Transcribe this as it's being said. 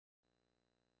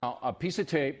A piece of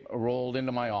tape rolled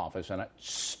into my office, and it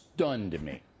stunned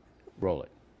me. Roll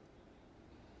it.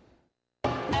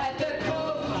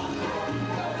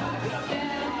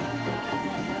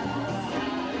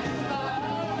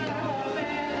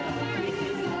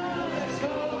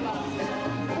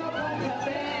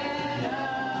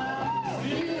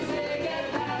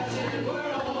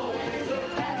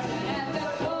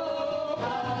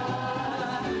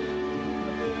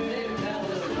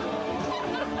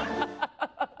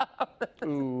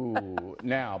 Ooh.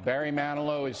 Now, Barry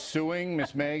Manilow is suing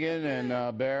Miss Megyn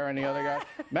and Bear and the other guy.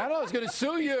 Manilow's going to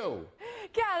sue you.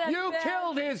 God, you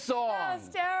killed his song. That's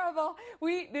terrible.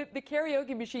 The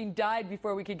karaoke machine died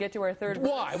before we could get to our third verse.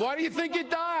 Why? Why do you think it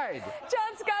died?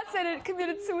 John Scott said it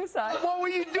committed suicide. What were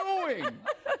you doing?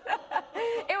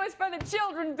 It was for the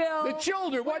children, Bill. The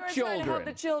children? What children? Trying to help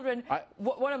the children.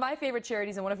 One of my favorite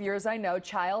charities, and one of yours I know,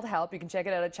 Childhelp, you can check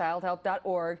it out at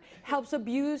childhelp.org, helps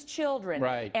abused children.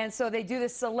 Right. And so they do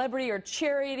this celebrity or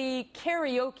charity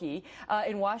karaoke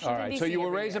in Washington, All right, D.C. so you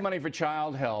were raising money for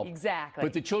Childhelp. Exactly.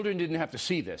 But the children didn't have to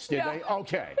see this, did they?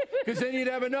 Okay. Because then you'd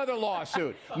have another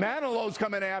lawsuit. Manilow's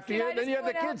coming after you, then you have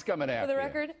the kids coming after you. For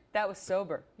the record, that was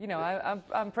sober. You know,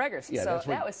 I'm preggers, yeah, so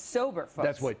that was sober, folks.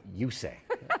 That's what you say.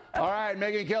 All right,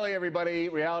 Megyn Kelly, everybody.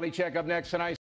 Reality check up next tonight.